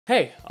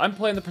Hey, I'm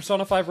playing the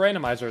Persona 5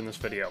 Randomizer in this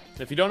video.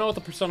 If you don't know what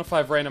the Persona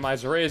 5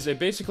 Randomizer is, it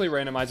basically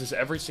randomizes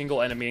every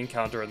single enemy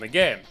encounter in the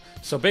game.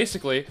 So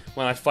basically,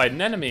 when I fight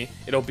an enemy,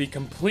 it'll be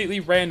completely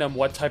random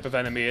what type of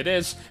enemy it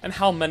is, and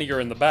how many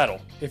are in the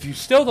battle. If you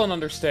still don't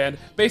understand,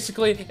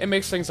 basically, it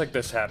makes things like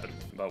this happen.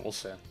 But we'll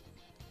see.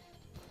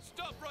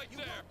 Stop right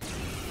there.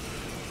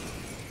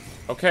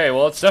 Okay,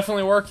 well it's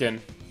definitely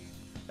working.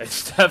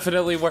 It's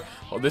definitely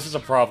Oh, this is a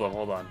problem,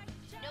 hold on.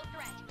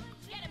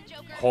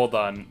 Hold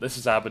on, this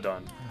is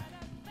Abaddon.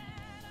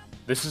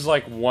 This is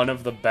like one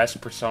of the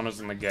best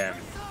personas in the game.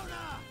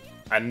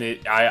 And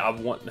I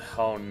want.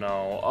 Oh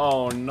no.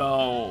 Oh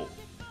no.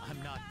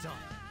 I'm not done.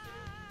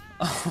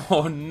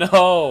 Oh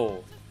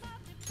no.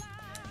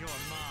 You're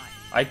mine.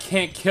 I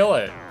can't kill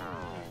it.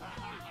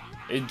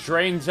 It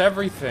drains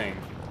everything.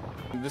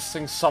 This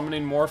thing's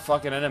summoning more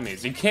fucking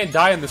enemies. You can't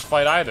die in this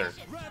fight either.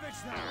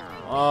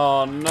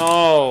 Oh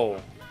no.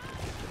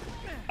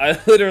 I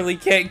literally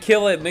can't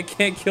kill it and it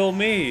can't kill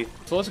me.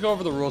 So let's go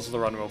over the rules of the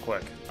run real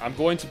quick. I'm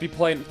going to be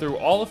playing through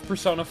all of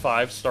Persona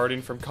 5,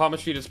 starting from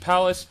Kamoshida's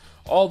Palace,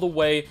 all the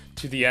way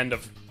to the end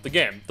of the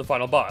game, the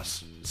final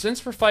boss.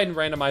 Since we're fighting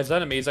randomized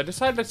enemies, I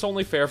decided it's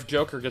only fair if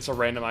Joker gets a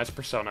randomized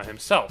persona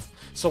himself.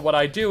 So what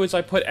I do is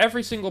I put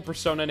every single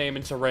persona name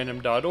into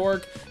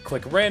random.org,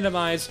 click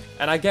randomize,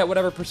 and I get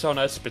whatever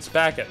persona spits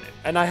back at me.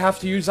 And I have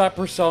to use that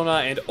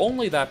persona and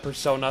only that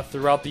persona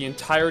throughout the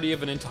entirety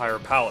of an entire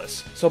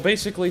palace. So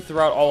basically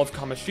throughout all of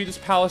Kamoshida's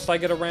Palace I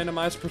get a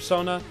randomized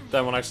persona,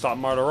 then when I stop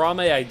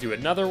Martorame I do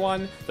another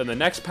one, then the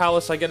next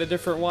palace I get a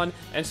different one,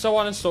 and so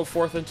on and so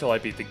forth until I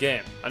beat the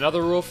game.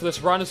 Another rule for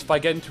this run is if I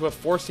get into a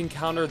forced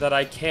encounter that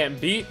I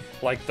can't beat,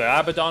 like the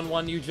Abaddon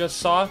one you just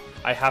saw,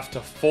 I have to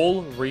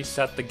full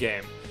reset the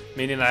game.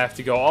 Meaning I have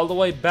to go all the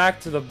way back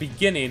to the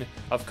beginning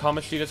of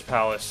Kamoshida's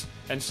Palace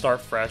and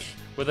start fresh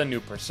with a new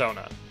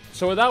persona.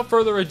 So without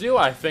further ado,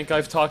 I think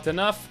I've talked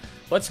enough.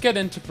 Let's get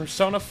into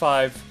Persona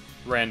 5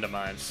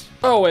 Randomize.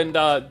 Oh, and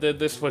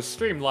this was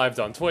streamed live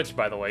on Twitch,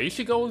 by the way. You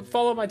should go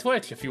follow my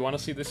Twitch if you want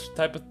to see this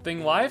type of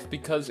thing live,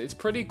 because it's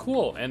pretty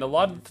cool, and a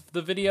lot of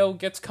the video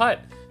gets cut.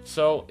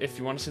 So if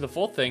you want to see the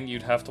full thing,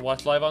 you'd have to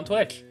watch live on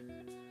Twitch.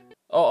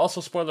 Oh,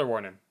 also spoiler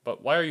warning,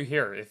 but why are you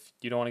here if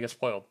you don't want to get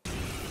spoiled?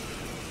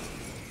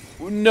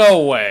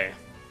 No way.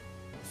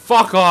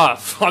 Fuck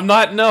off. I'm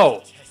not, no.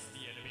 Test the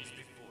enemies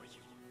before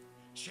you.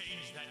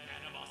 Change that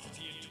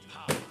animosity into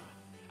power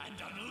and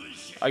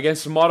unleash it.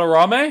 Against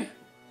Madarame?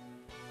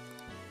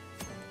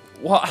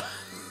 What?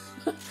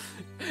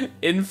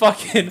 In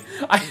fucking...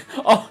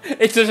 Oh,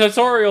 it's a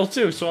tutorial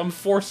too, so I'm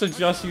forced to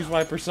just use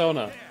my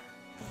persona.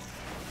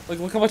 Like,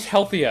 look how much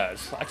health he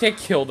has. I can't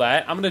kill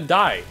that. I'm gonna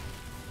die.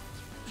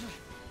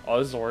 Oh,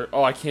 this is work.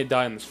 Oh, I can't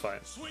die in this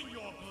fight. Swing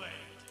your blade.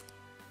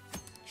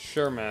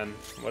 Sure, man.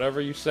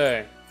 Whatever you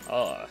say.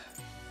 I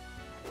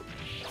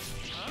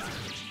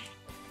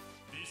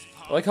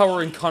like how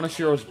we're in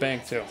Kanashiro's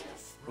bank, too. It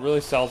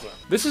really sells it.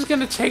 This is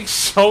gonna take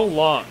so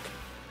long.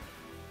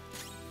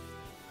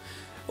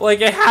 Like,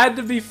 it had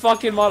to be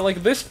fucking mod.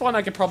 Like, this one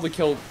I could probably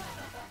kill.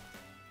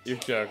 You're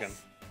joking.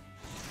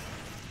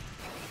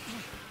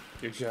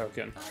 You're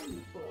joking.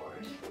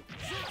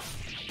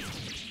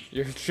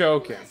 You're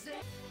joking.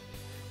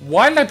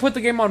 Why did I put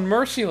the game on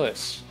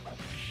Merciless?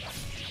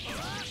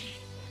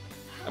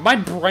 Am I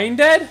brain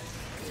dead?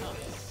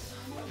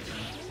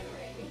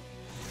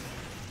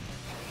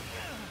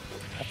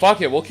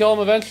 Fuck it, we'll kill him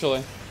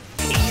eventually.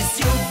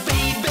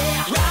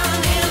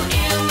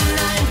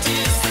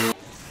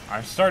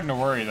 I'm starting to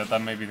worry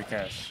that may be the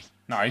case.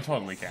 No, he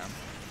totally can.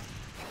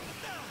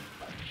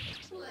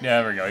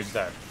 Yeah, there we go, he's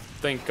dead.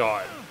 Thank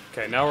God.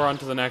 Okay, now we're on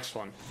to the next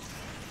one.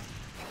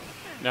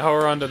 Now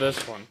we're on to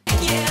this one.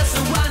 Yes,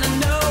 I wanna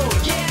know.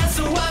 Yes,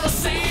 I wanna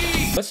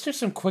see. Let's do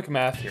some quick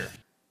math here.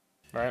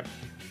 Alright?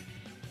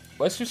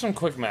 Let's do some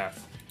quick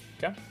math.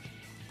 Okay?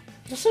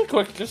 Just some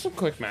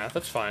quick math.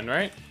 That's fine,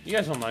 right? You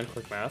guys don't mind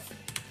quick math.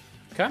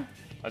 Okay?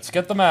 Let's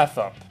get the math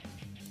up.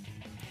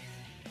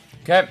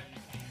 Okay.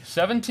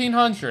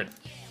 1700.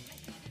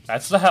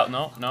 That's the health.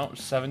 No,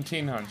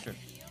 1700.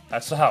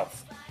 That's the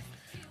health.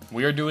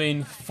 We are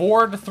doing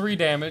 4 to 3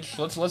 damage.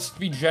 Let's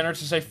be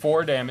generous and say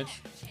 4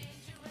 damage.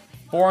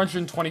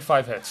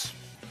 425 hits.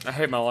 I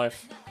hate my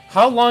life.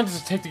 How long does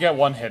it take to get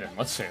one hit in?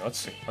 Let's see.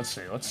 Let's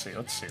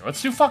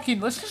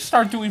just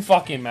start doing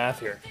fucking math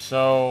here.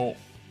 So,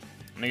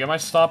 I'm gonna get my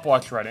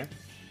stopwatch ready.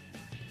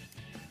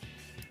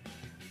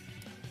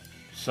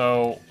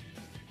 So,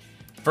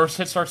 first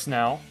hit starts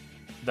now,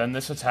 then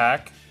this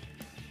attack,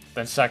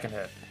 then second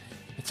hit.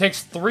 It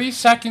takes 3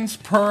 seconds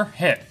per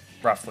hit,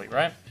 roughly,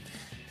 right?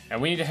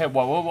 And we need to hit,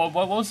 what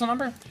was the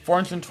number?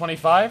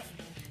 425?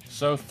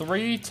 So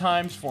 3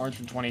 times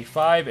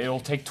 425, it'll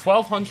take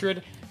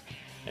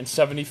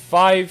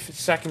 1,275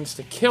 seconds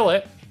to kill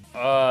it.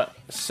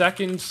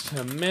 Seconds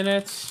to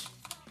minutes.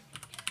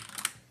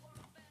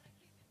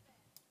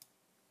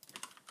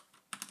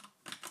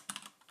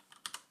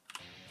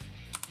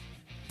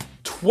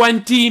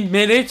 $20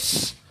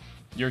 minutes?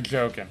 You're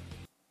joking.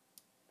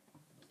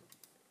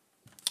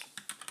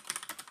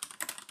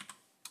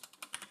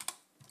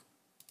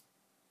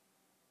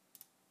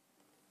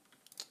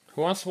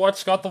 Who wants to watch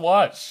Scott the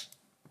Wise?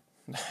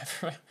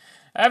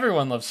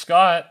 Everyone loves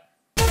Scott.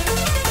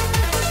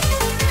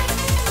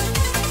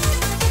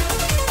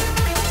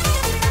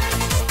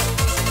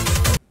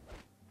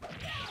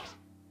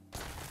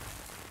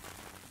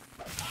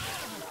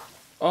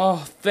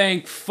 Oh,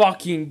 thank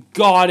fucking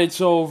God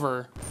it's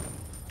over.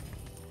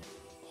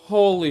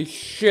 Holy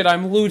shit,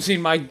 I'm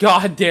losing my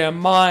goddamn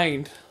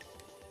mind.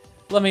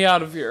 Let me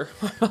out of here.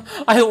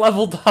 I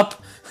leveled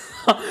up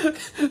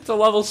to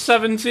level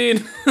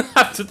 17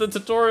 after the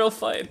tutorial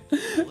fight.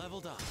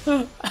 Leveled up.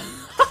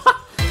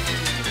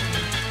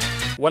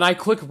 When I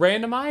click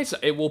randomize,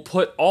 it will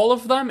put all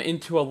of them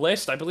into a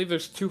list. I believe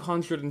there's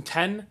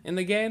 210 in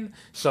the game,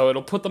 so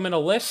it'll put them in a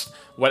list.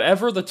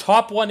 Whatever the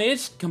top one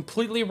is,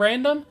 completely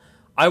random,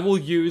 I will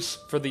use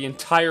for the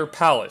entire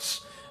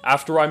palace.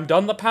 After I'm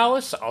done the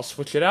palace, I'll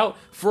switch it out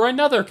for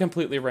another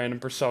completely random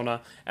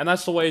persona, and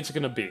that's the way it's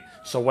gonna be.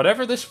 So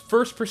whatever this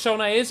first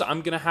persona is,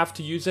 I'm gonna have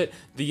to use it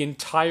the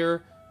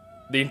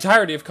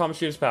entirety of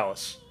Kamoshida's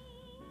palace.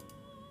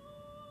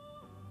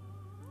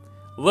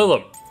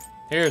 Lilim.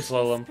 Here's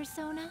Lilim.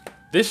 Persona?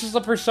 This is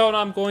the persona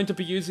I'm going to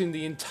be using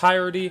the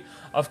entirety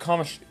of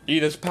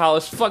Kamoshida's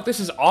palace. Fuck, this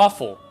is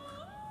awful.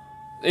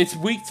 It's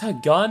weak to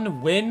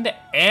gun, wind,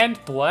 and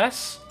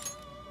bless.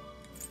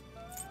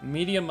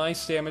 Medium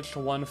ice damage to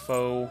one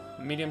foe.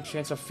 Medium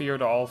chance of fear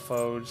to all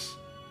foes.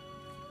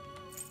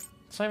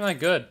 It's not even that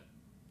good.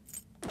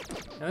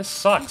 And this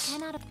sucks.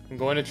 I'm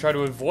going to try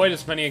to avoid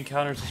as many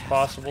encounters as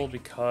possible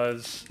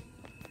because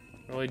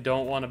I really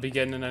don't want to be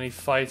getting in any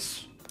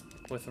fights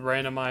with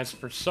randomized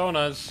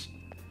personas.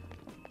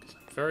 Because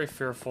I'm very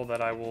fearful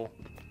that I will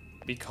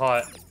be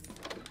caught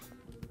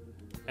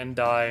and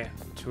die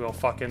to a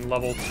fucking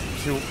level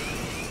 2.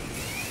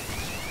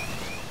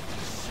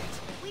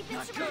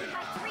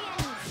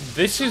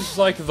 This is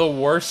like the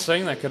worst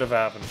thing that could have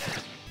happened.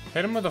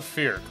 Hit him with a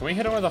fear. Can we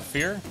hit him with a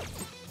fear?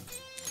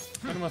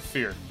 Hit him with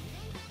fear.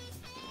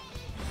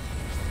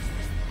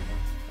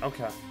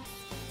 Okay.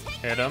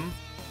 Hit him.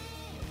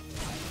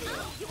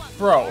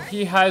 Bro,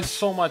 he has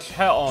so much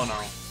hell. Oh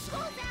no.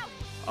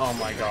 Oh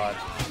my god.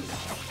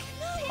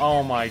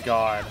 Oh my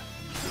god.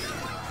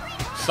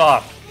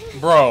 Stop.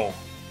 Bro.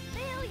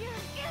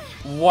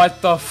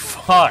 What the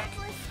fuck?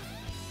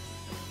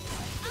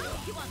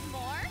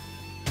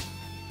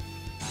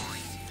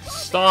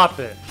 Stop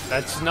it.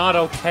 That's not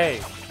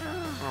okay.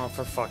 Oh,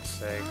 for fuck's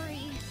sake.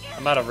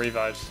 I'm out of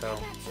revives, so.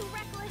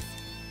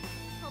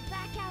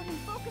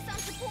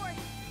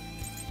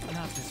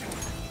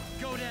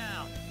 Go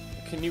down.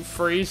 Can you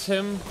freeze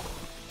him?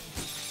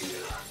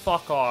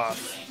 Fuck off.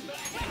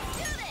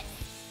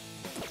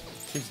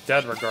 She's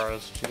dead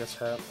regardless if she gets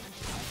hit.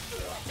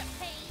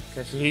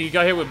 Okay, so he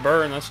got hit with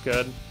burn, that's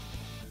good.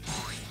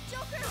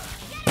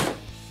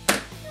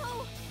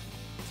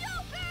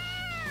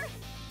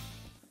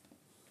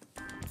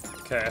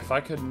 Okay, if I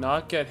could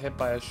not get hit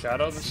by a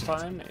shadow this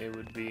time, it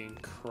would be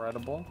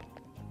incredible.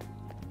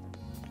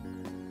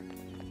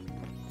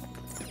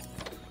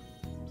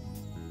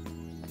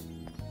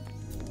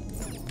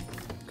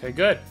 Okay,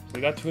 good.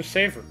 We got to a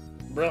saver.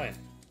 Brilliant.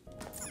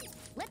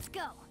 Let's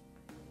go.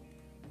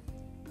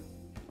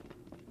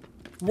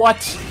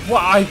 What?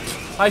 What?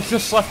 I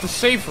just left the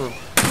save room.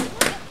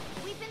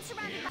 We've been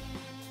surrounded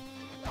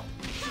by...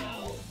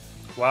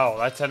 Wow,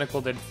 that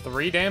tentacle did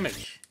 3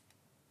 damage.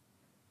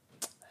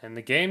 And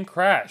the game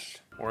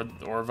crashed. Or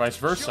vice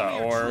versa.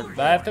 Or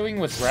that thing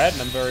was red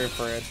and I'm very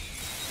afraid.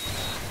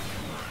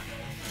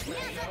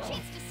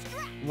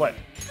 What?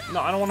 No,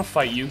 I don't want to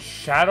fight you.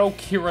 Shadow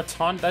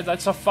Kiraton?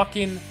 That's a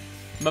fucking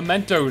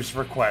Mementos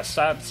request.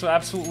 That's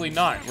absolutely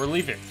not. We're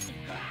leaving.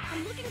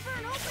 I'm looking for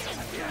an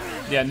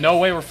opening. Yeah, no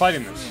way we're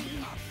fighting this.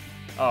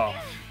 Oh.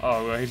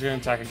 Oh, well, he's gonna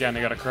attack again.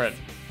 He got a crit.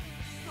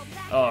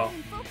 Uh oh.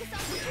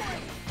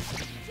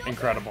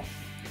 Incredible.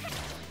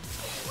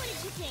 What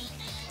did you think?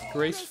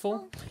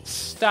 Graceful?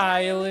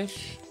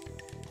 Stylish?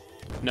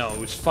 No, it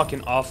was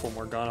fucking awful,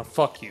 Morgana.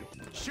 Fuck you.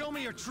 Show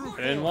me your true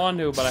I didn't want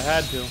to, but I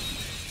had to.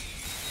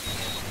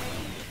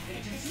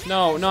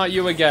 No, not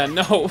you again.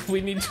 No, we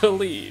need to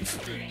leave.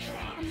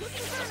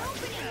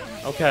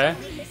 Okay.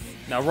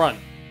 Now run.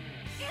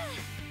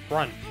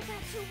 Run.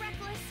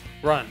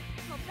 Run.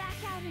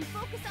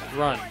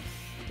 Run.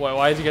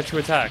 Why does he get 2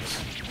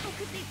 attacks?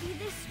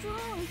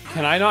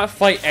 Can I not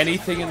fight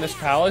anything in this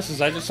palace? Is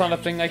that just not a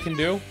thing I can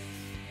do?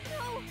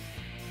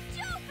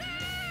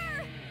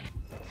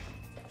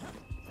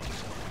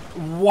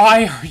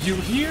 Why are you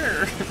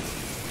here?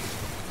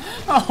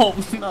 Oh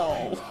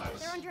no.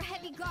 They're under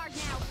heavy guard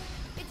now.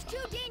 It's too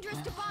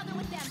dangerous to bother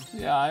with them.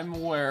 Yeah, I'm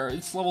aware.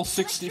 It's level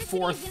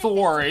 64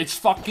 Thor. It's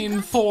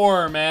fucking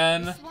Thor,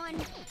 man.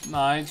 No,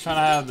 I ain't trying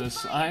to have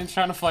this. I ain't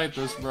trying to fight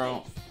this,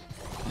 bro.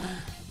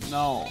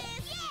 No.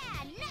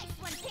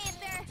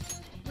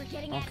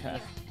 Okay.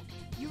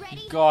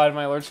 God,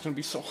 my alert's gonna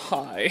be so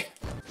high.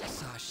 I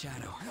saw a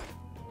shadow.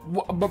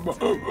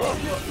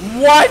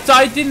 What?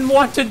 I didn't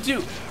want to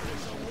do.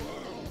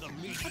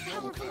 A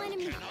powerful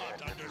enemy.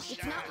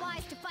 It's not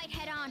wise to fight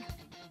head on.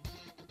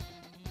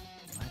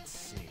 Let's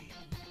see.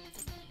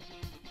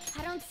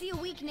 I don't don't see a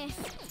weakness.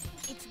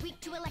 It's weak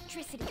to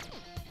electricity.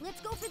 Let's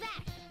go for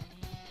that.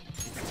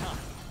 It's time.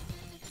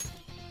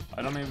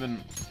 I don't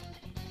even...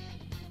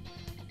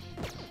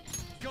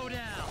 Go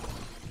down.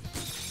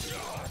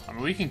 I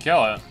mean, we can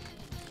kill it.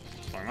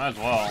 So I might as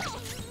well.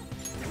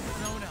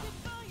 Zone up.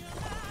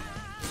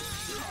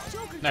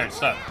 There, it's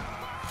dead.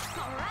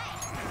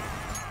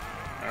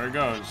 There it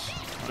goes.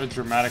 What a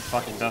dramatic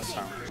fucking death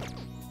sound.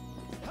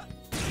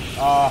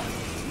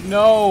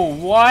 No,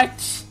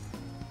 what?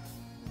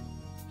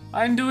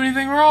 I didn't do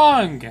anything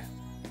wrong!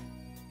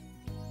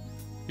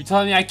 You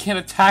telling me I can't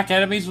attack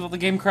enemies without the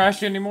game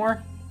crashing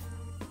anymore?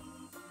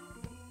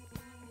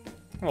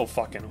 Little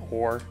fucking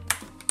whore.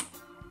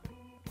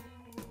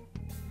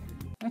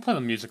 Don't play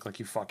the music like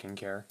you fucking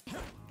care.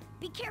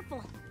 Be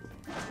careful.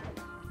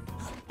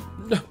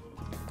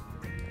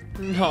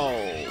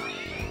 No.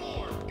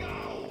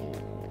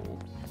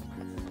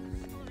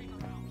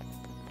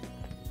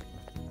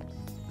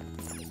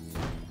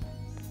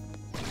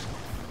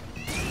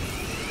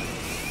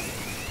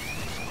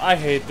 I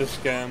hate this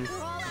game.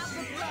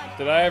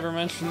 Did I ever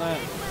mention that?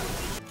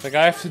 Like,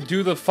 I have to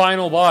do the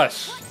final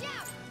boss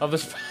of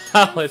this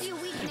palette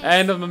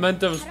and of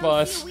Memento's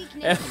boss.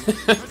 And I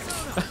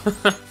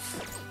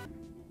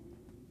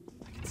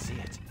can see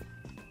it.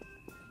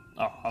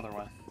 oh, other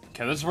way.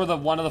 Okay, this is where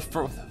what am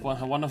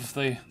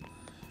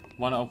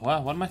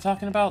I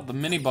talking about? The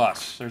mini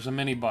boss. There's a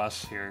mini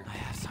boss here. I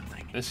have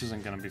something. This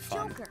isn't gonna be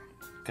fun. Joker.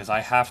 Because I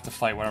have to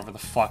fight whatever the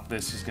fuck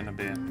this is gonna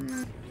be.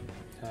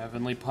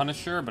 Heavenly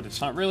Punisher, but it's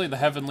not really the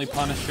Heavenly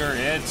Punisher,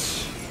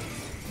 it's...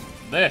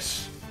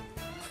 this.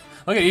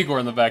 Look at Igor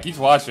in the back, he's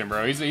watching,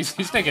 bro. He's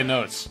taking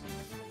notes.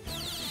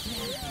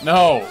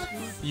 No!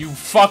 You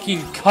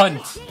fucking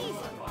cunt!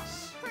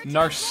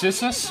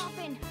 Narcissus?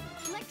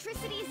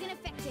 Electricity is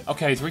ineffective.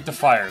 Okay, he's weak to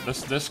fire.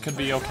 This could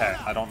be okay.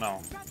 I don't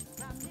know.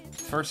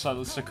 First,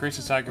 let's decrease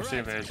its accuracy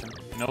evasion.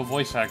 No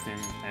voice acting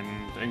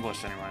in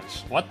English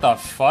anyways. What the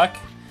fuck?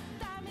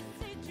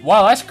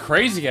 Wow, that's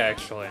crazy,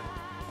 actually.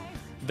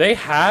 They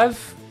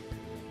have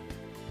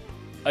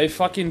a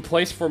fucking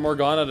place for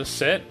Morgana to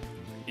sit,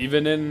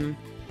 even in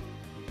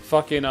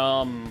fucking,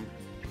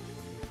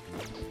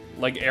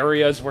 like,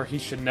 areas where he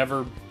should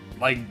never,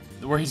 like,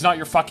 where he's not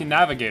your fucking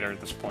navigator at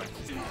this point.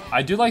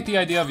 I do like the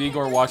idea of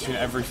Igor watching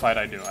every fight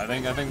I do. I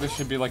think this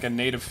should be, like, a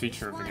native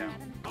feature of the game.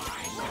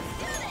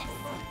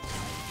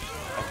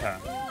 Okay.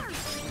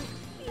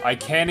 I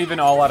can't even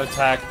all-out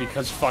attack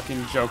because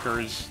fucking Joker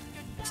is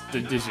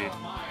dizzy.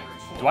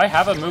 Do I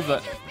have a move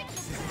that...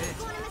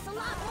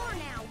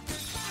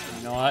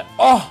 You know what?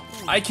 Oh!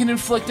 I can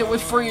inflict it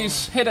with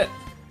freeze! Hit it!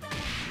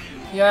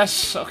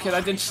 Yes! Okay,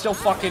 that did still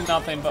fucking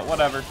nothing, but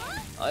whatever.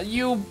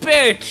 You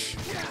bitch!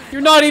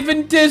 You're not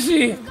even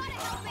dizzy!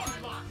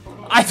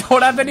 I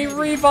don't have any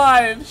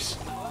revives!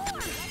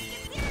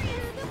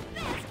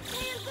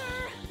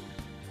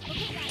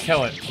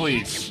 Kill it,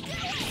 please.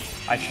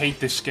 I hate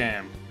this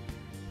game.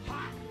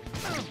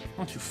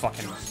 Don't you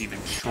fucking even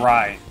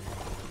try.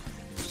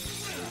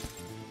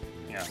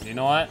 Yeah, you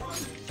know what?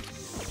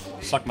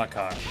 Suck my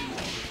cock.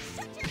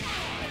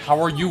 How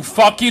are you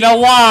fucking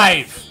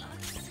alive?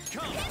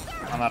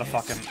 I'm out of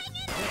fucking...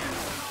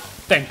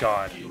 Thank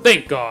God.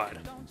 Thank God.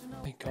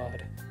 Thank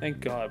God. Thank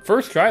God.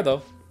 First try,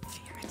 though.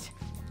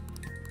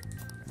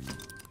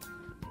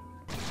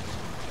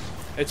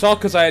 It's all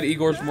because I had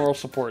Igor's moral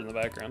support in the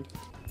background.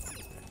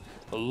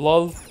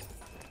 Love.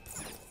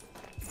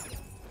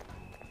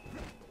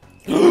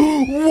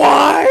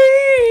 Why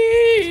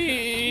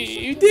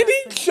did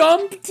he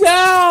jump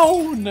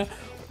down?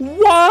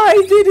 Why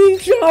did he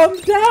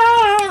jump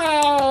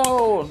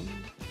down?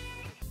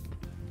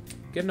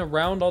 Getting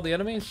around all the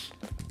enemies?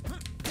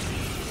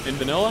 In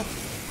vanilla?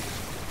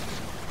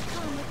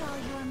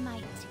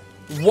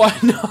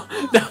 What?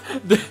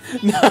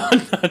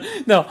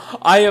 No.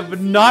 I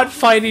am not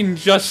fighting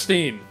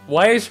Justine.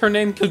 Why is her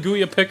name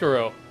Kaguya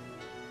Picaro?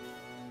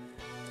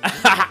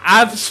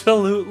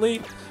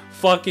 Absolutely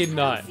fucking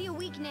not.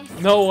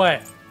 No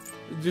way.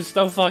 Just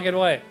no fucking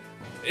way.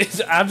 It's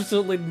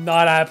absolutely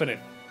not happening.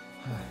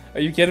 Are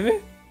you kidding me?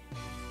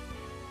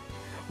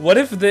 What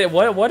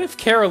if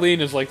Caroline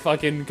is like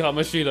fucking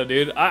Kamashita,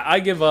 dude? I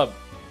give up.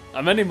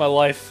 I'm ending my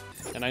life.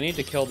 And I need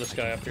to kill this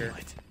guy up here.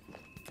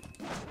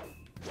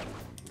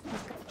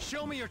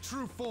 Show me your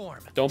true form.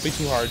 Don't be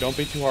too hard, don't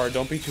be too hard,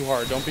 don't be too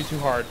hard, don't be too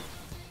hard.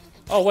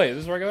 Oh wait,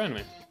 this is a regular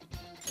enemy.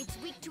 It's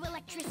weak to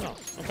electricity. Oh,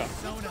 okay. I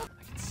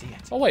can see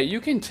it. Oh wait, you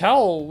can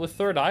tell with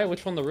third eye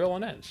which one the real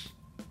one is.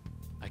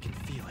 I can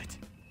feel it.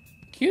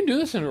 Can you do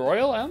this in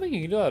Royal? I don't think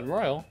you can do that in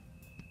Royal.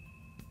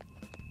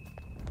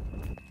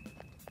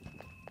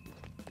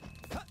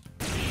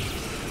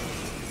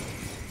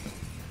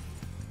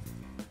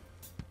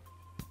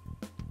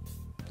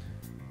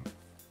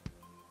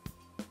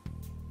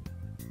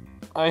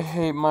 I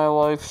hate my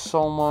life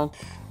so much.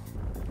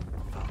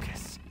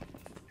 Focus.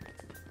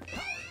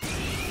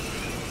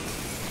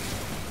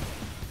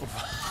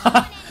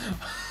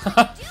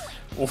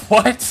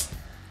 What?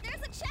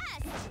 There's a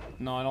chest.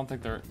 No, I don't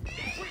think they're...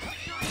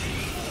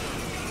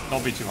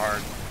 Don't be too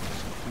hard.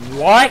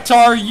 What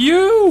are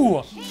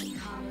you? Hey,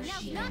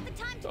 now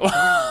They're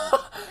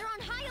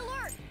on high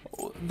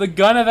alert. The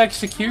gun of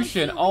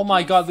execution. Oh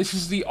my god, this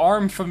is the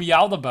arm from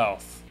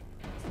Yaldabaoth.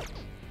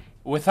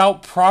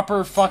 Without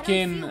proper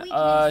fucking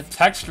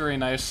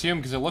texturing, I assume,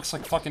 because it looks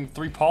like fucking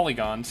 3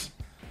 polygons.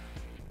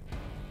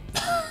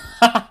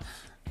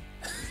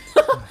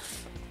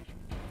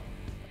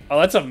 Oh,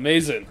 that's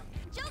amazing.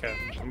 Okay,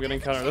 I'm gonna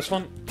encounter this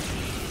one.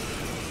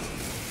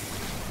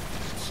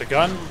 It's a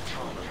gun.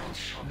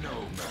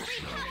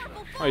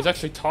 Oh, he's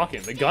actually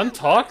talking. The gun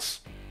talks?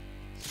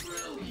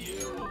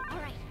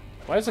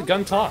 Why does the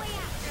gun talk?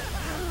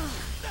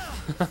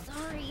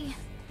 Sorry.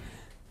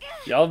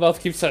 Yaldabaoth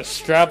keeps that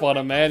strap on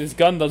him, man. His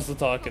gun does the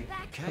talking.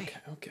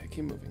 Okay,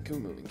 keep moving, keep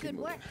moving, keep Good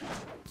moving. work.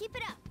 Keep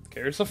it up.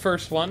 Okay, here's the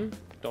first one.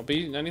 Don't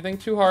be anything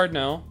too hard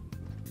now.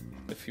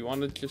 If you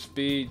want to just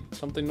be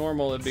something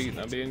normal, that'd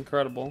be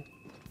incredible.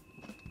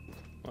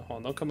 Oh, hold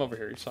on, don't come over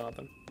here. You saw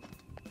nothing.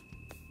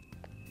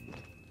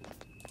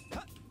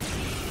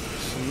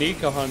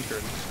 Sneak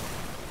 100.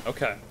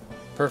 Okay,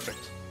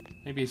 perfect.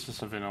 Maybe it's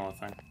just a vanilla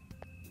thing.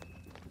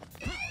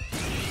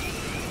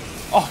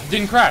 Oh, it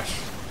didn't crash.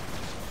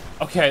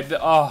 Okay,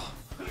 oh.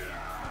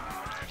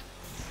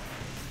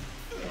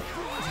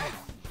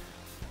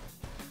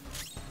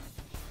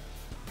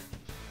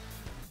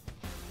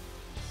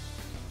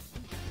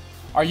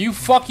 Are you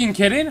fucking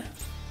kidding?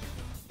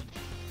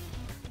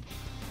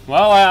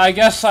 Well, I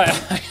guess I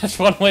guess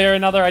one way or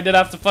another I did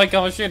have to fight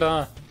Kamoshida,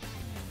 huh?